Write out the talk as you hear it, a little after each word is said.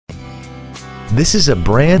This is a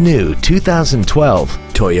brand new 2012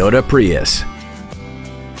 Toyota Prius.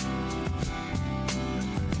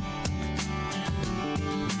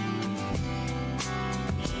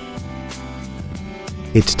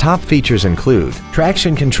 Its top features include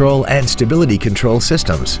traction control and stability control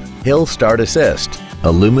systems, hill start assist,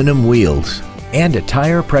 aluminum wheels, and a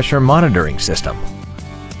tire pressure monitoring system.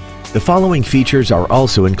 The following features are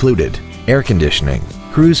also included: air conditioning,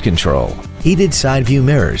 cruise control, heated side view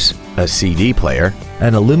mirrors, a CD player,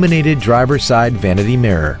 an illuminated driver's side vanity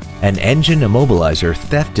mirror, an engine immobilizer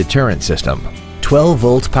theft deterrent system,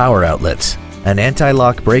 12-volt power outlets, an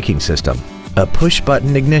anti-lock braking system, a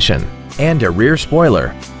push-button ignition, and a rear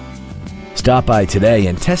spoiler. Stop by today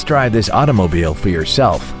and test drive this automobile for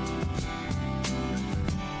yourself.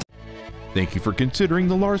 Thank you for considering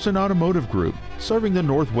the Larson Automotive Group, serving the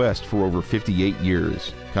Northwest for over 58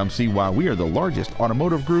 years. Come see why we are the largest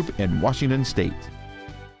automotive group in Washington State.